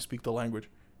fucking speak the language.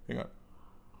 Hang on.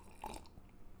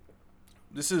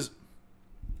 This is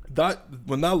that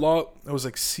when that law, it was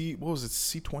like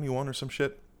C21 or some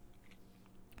shit.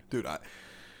 Dude,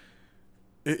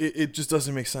 it just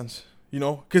doesn't make sense,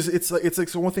 because it's like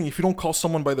so one thing, if you don't call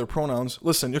someone by their pronouns,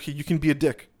 listen, okay, you can be a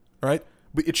dick, right?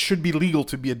 But it should be legal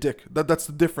to be a dick. That's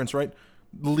the difference, right?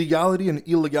 Legality and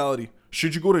illegality.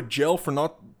 Should you go to jail for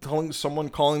not telling someone,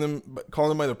 calling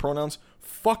them by their pronouns?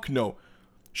 Fuck no.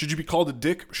 Should you be called a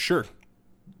dick? Sure.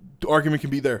 The argument can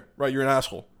be there, right? You're an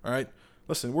asshole, all right?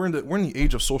 Listen, we're in the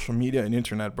age of social media and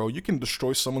internet, bro. You can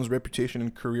destroy someone's reputation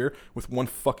and career with one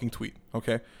fucking tweet,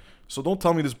 okay? So don't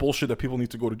tell me this bullshit that people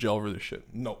need to go to jail over this shit.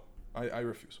 No, I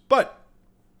refuse. But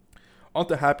on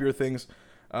to happier things.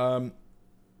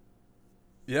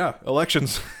 Yeah,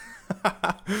 elections.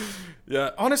 Yeah,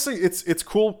 honestly, it's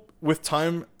cool with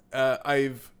time.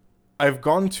 I've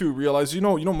gone to realize,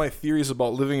 my theories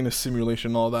about living in a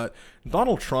simulation and all that.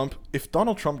 If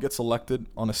Donald Trump gets elected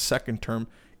on a second term,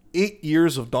 8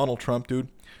 years of Donald Trump, dude,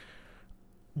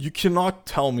 you cannot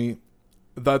tell me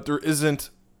that there isn't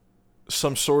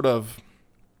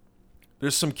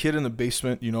there's some kid in the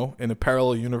basement, in a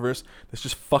parallel universe that's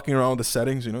just fucking around with the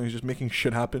settings, he's just making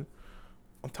shit happen.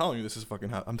 I'm telling you, this is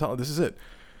this is it.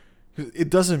 It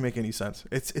doesn't make any sense.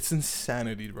 It's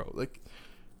insanity, bro. Like,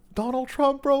 Donald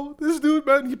Trump, bro. This dude,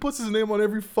 man, he puts his name on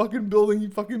every fucking building he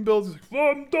fucking builds. He's like,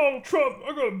 I'm Donald Trump.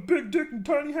 I got a big dick and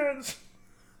tiny hands.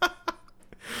 I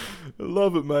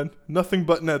love it, man. Nothing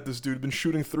but net, this dude. Been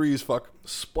shooting threes, fuck.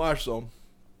 Splash zone.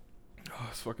 Oh,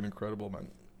 it's fucking incredible, man.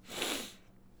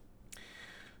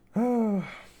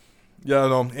 Yeah,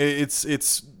 no, it's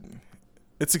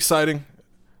exciting.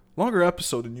 Longer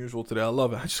episode than usual today. I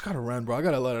love it. I just gotta rant, bro. I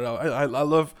gotta let it out. I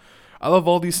love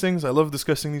all these things. I love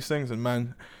discussing these things, and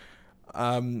man,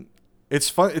 it's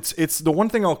fun. It's the one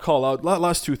thing I'll call out.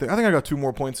 Last two things. I think I got two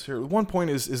more points here. One point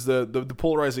is the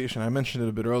polarization. I mentioned it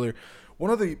a bit earlier. One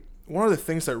of the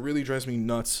things that really drives me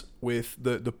nuts with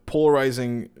the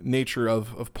polarizing nature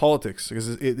of politics, because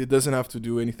it doesn't have to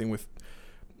do anything with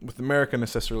America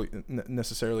necessarily.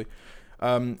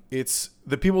 It's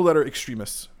the people that are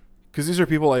extremists, because these are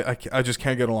people I just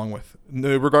can't get along with,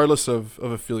 regardless of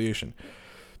affiliation.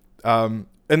 In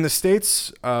the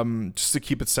States, just to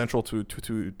keep it central to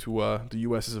the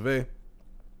U.S. of A,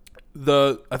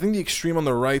 I think the extreme on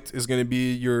the right is going to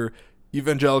be your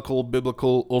evangelical,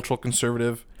 biblical, ultra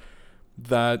conservative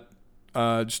that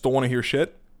just don't want to hear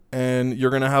shit. And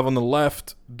you're going to have on the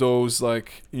left those,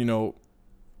 like, you know,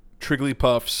 Triggly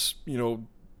Puffs, you know,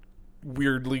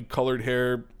 weirdly colored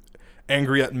hair,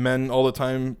 angry at men all the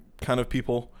time kind of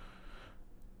people.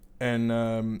 And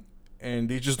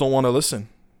they just don't want to listen.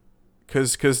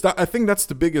 Because I think that's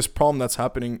the biggest problem that's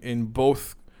happening in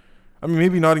both. I mean,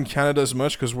 maybe not in Canada as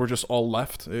much because we're just all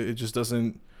left. It just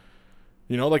doesn't,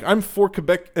 you know, like, I'm for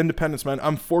Quebec independence, man.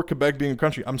 I'm for Quebec being a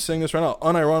country. I'm saying this right now.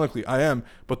 Unironically, I am.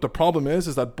 But the problem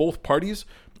is that both parties,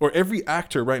 or every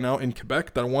actor right now in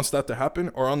Quebec that wants that to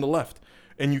happen, are on the left.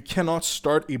 And you cannot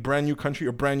start a brand new country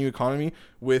or brand new economy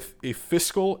with a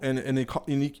fiscal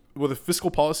with a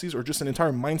fiscal policies or just an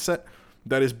entire mindset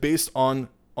that is based on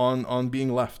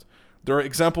being left. There are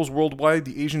examples worldwide,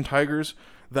 the Asian tigers,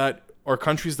 that are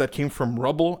countries that came from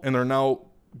rubble and are now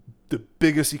the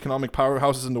biggest economic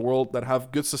powerhouses in the world, that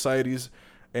have good societies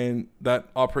and that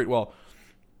operate well.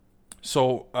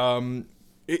 So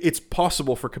it's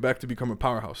possible for Quebec to become a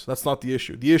powerhouse. That's not the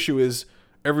issue. The issue is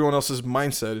everyone else's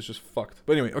mindset is just fucked.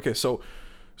 But anyway, okay, so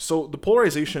the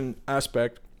polarization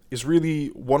aspect is really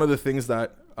one of the things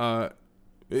that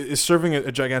is serving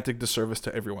a gigantic disservice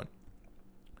to everyone.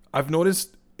 I've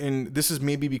noticed, and this is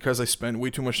maybe because I spend way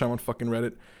too much time on fucking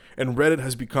Reddit, and Reddit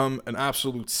has become an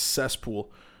absolute cesspool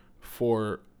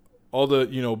for all the,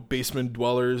 you know, basement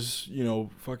dwellers, you know,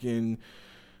 fucking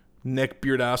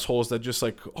neckbeard assholes that just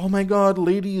like, oh my god,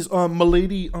 ladies, my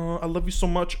lady, I love you so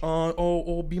much,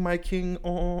 oh, be my king,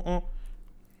 You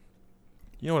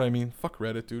know what I mean? Fuck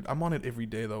Reddit, dude. I'm on it every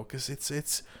day though, because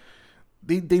it's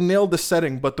they nailed the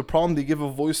setting, but the problem, they give a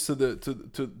voice to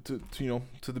the you know,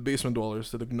 to the basement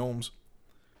dwellers, to the gnomes.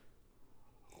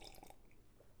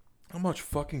 How much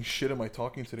fucking shit am I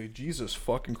talking today? Jesus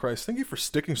fucking Christ. Thank you for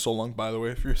sticking so long, by the way,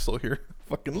 if you're still here.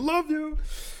 Fucking love you.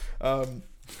 But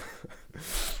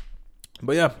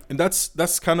yeah, and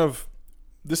that's kind of,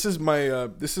 this is my,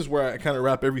 this is where I kind of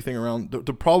wrap everything around.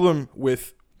 The problem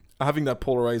with having that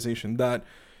polarization, that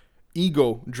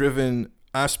ego-driven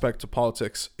aspect to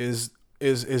politics is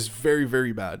very,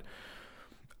 very bad.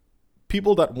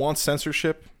 People that want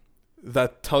censorship,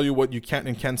 that tell you what you can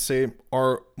and can't say,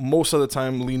 are most of the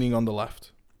time leaning on the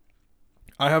left.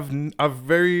 I've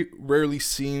very rarely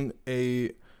seen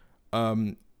a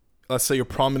let's say a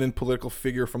prominent political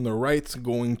figure from the right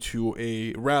going to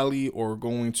a rally or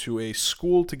going to a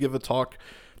school to give a talk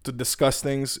to discuss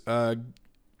things. You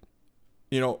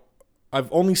know,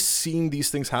 I've only seen these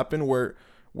things happen where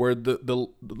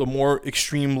the more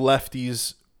extreme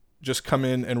lefties just come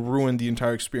in and ruin the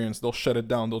entire experience. They'll shut it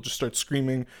down. They'll just start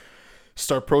screaming,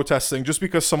 start protesting just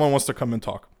because someone wants to come and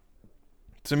talk.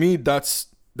 To me, that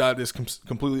is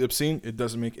completely obscene. It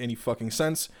doesn't make any fucking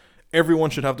sense. Everyone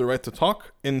should have the right to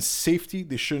talk in safety.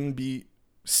 They shouldn't be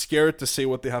scared to say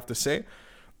what they have to say.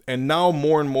 And now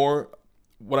more and more,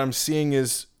 what I'm seeing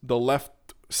is the left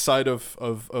side of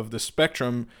the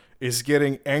spectrum is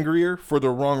getting angrier for the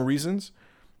wrong reasons.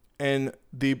 And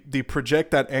they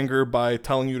project that anger by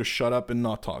telling you to shut up and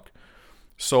not talk.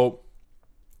 So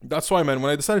that's why, man,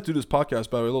 when I decided to do this podcast,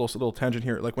 by the way, a little tangent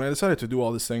here, like when I decided to do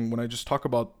all this thing, when I just talk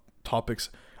about topics,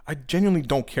 I genuinely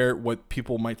don't care what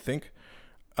people might think.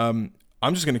 I'm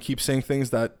just going to keep saying things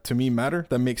that to me matter,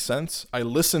 that make sense. I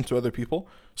listen to other people.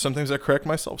 Sometimes I correct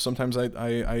myself. Sometimes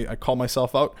I call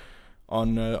myself out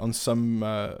on some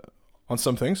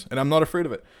things, and I'm not afraid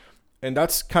of it. And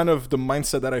that's kind of the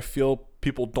mindset that I feel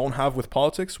people don't have with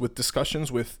politics, with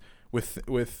discussions, with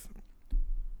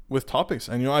topics.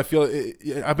 And, you know, I feel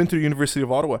I've been to the University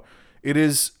of Ottawa. It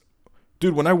is,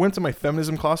 dude, when I went to my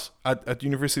feminism class at the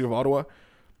University of Ottawa,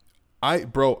 I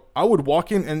would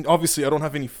walk in, and obviously I don't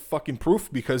have any fucking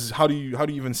proof, because how do you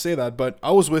even say that? But I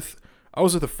was with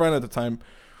a friend at the time.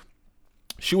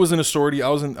 She was in a sorority. I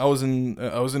was in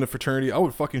a fraternity. I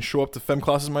would fucking show up to fem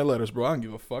classes in my letters, bro. I don't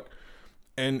give a fuck.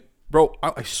 And bro,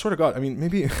 I swear to God, I mean,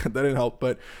 maybe that didn't help,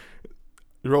 but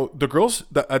bro, the girls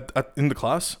that in the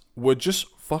class would just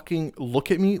fucking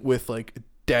look at me with like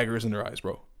daggers in their eyes,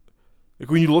 bro. Like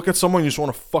when you look at someone, you just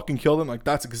want to fucking kill them. Like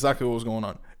that's exactly what was going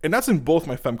on. And that's in both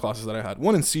my fem classes that I had.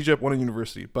 One in CEGEP, one in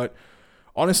university. But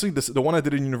honestly, the one I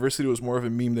did in university was more of a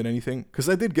meme than anything, because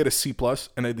I did get a C+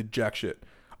 and I did jack shit.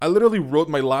 I literally wrote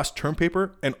my last term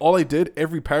paper, and all I did,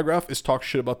 every paragraph, is talk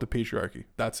shit about the patriarchy.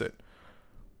 That's it.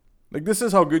 Like, this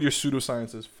is how good your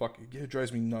pseudoscience is. Fuck, it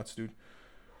drives me nuts, dude.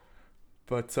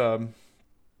 But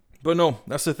no,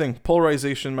 that's the thing.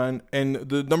 Polarization, man. And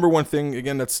the number one thing,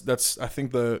 again, that's I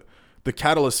think the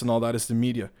catalyst and all that is the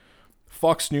media.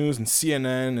 Fox News and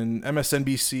CNN and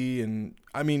MSNBC, and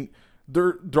I mean,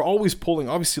 they're always pulling.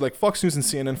 Obviously, like Fox News and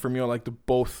CNN for me are like the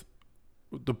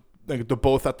like the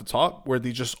both at the top, where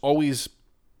they just always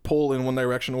pull in one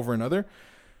direction over another.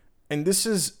 And this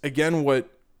is again what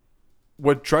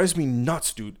drives me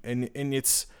nuts, dude. And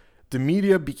it's the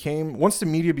media became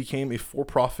a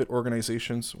for-profit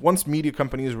organizations, once media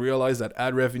companies realized that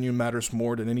ad revenue matters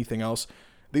more than anything else,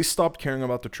 they stopped caring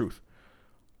about the truth.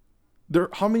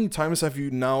 How many times have you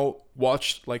now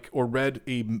watched or read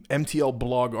a MTL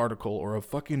blog article or a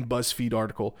fucking BuzzFeed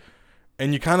article,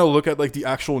 and you kind of look at the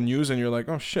actual news and you're like,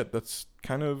 oh shit, that's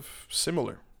kind of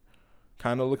similar,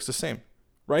 kind of looks the same,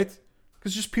 right?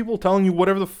 Because just people telling you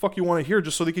whatever the fuck you want to hear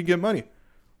just so they can get money.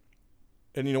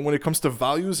 And when it comes to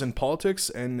values and politics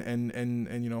and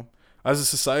as a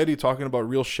society talking about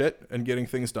real shit and getting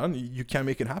things done, you can't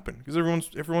make it happen because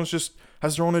everyone's just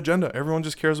has their own agenda. Everyone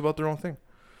just cares about their own thing.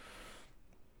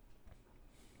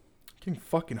 Getting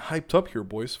fucking hyped up here,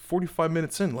 boys. 45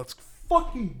 minutes in. Let's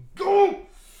fucking go.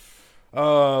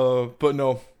 But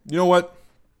no, you know what?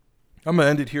 I'm gonna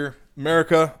end it here.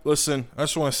 America, listen, I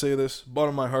just want to say this, bottom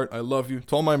of my heart, I love you.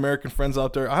 To all my American friends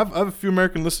out there, I have a few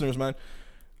American listeners, man.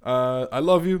 I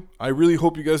love you. I really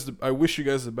hope I wish you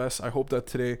guys the best. I hope that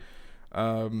today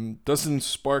doesn't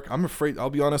spark. I'm afraid, I'll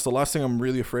be honest, the last thing I'm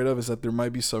really afraid of is that there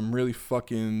might be some really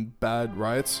fucking bad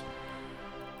riots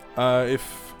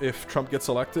if Trump gets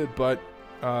elected. But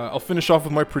I'll finish off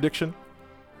with my prediction.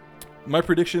 My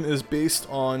prediction is based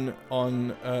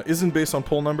isn't based on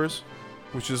poll numbers,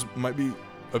 which might be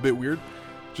a bit weird,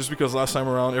 just because last time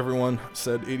around everyone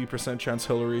said 80% chance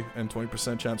Hillary and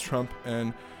 20% chance Trump,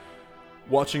 and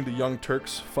watching the Young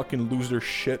Turks fucking lose their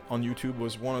shit on YouTube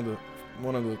was one of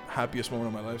the happiest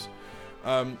moments of my life.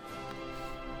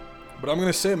 But I'm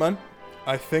gonna say, man,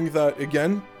 I think that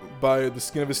again, by the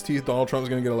skin of his teeth, Donald Trump's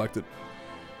gonna get elected.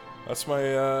 That's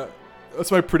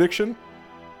my prediction.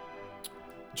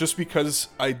 Just because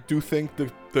I do think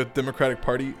the Democratic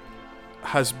Party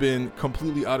has been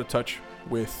completely out of touch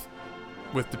with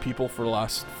the people for the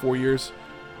last 4 years.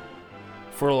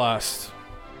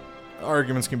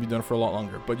 Arguments can be done for a lot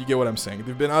longer, but you get what I'm saying.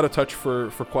 They've been out of touch for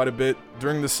quite a bit.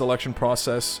 During this election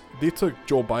process, they took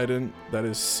Joe Biden, that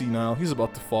is senile. He's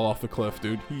about to fall off the cliff,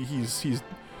 dude. He's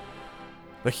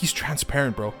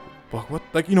transparent, bro. What?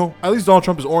 At least Donald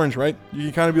Trump is orange, right? You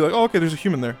can kind of be like, oh, okay, there's a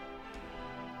human there.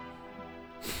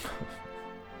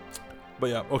 But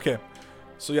yeah, okay.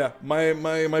 So yeah,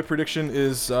 my prediction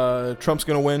is Trump's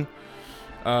gonna win.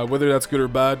 Whether that's good or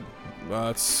bad,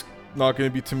 it's not gonna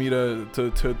be to me to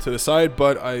decide.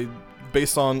 But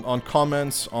based on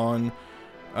comments, on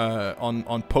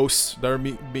posts that are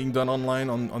being done online,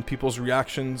 on people's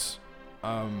reactions,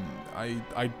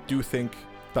 I do think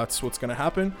that's what's gonna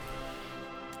happen.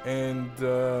 And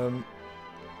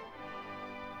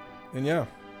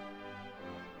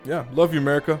yeah, love you,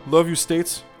 America. Love you,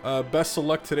 States. Best of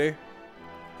luck today.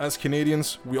 As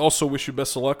Canadians, we also wish you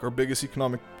best of luck. Our biggest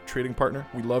economic trading partner.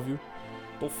 We love you.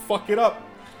 Don't fuck it up.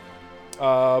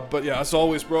 But yeah, as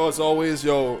always, bro.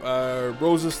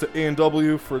 Roses to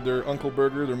A&W for their Uncle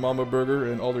Burger, their Mama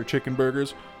Burger, and all their chicken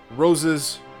burgers.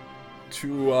 Roses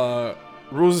to our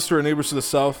neighbors to the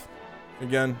south.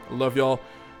 Again, I love y'all.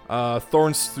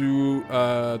 Thorns through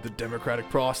the democratic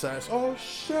process. Oh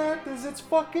shit, it's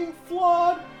fucking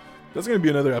flawed. That's gonna be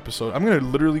another episode. I'm gonna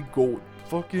literally go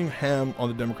fucking ham on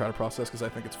the democratic process because I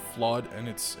think it's flawed and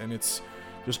it's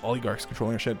just oligarchs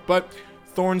controlling our shit. But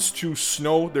thorns to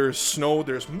snow. There's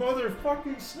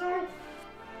motherfucking snow.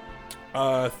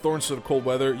 Thorns to the cold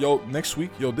weather. This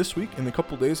week, in a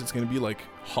couple days, it's gonna be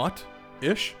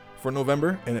hot-ish for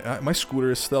November, and my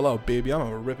scooter is still out, baby. I'm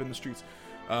gonna rip in the streets.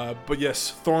 But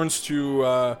yes, thorns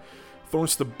to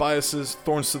biases,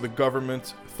 thorns to the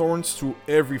government, thorns to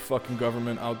every fucking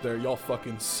government out there. Y'all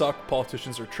fucking suck.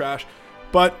 Politicians are trash.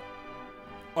 But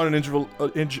on an individual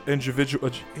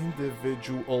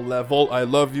level, I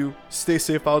love you. Stay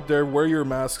safe out there. Wear your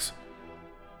masks.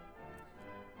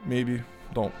 Maybe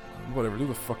don't. Whatever. Do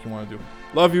the fuck you want to do.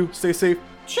 Love you. Stay safe.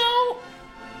 Ciao.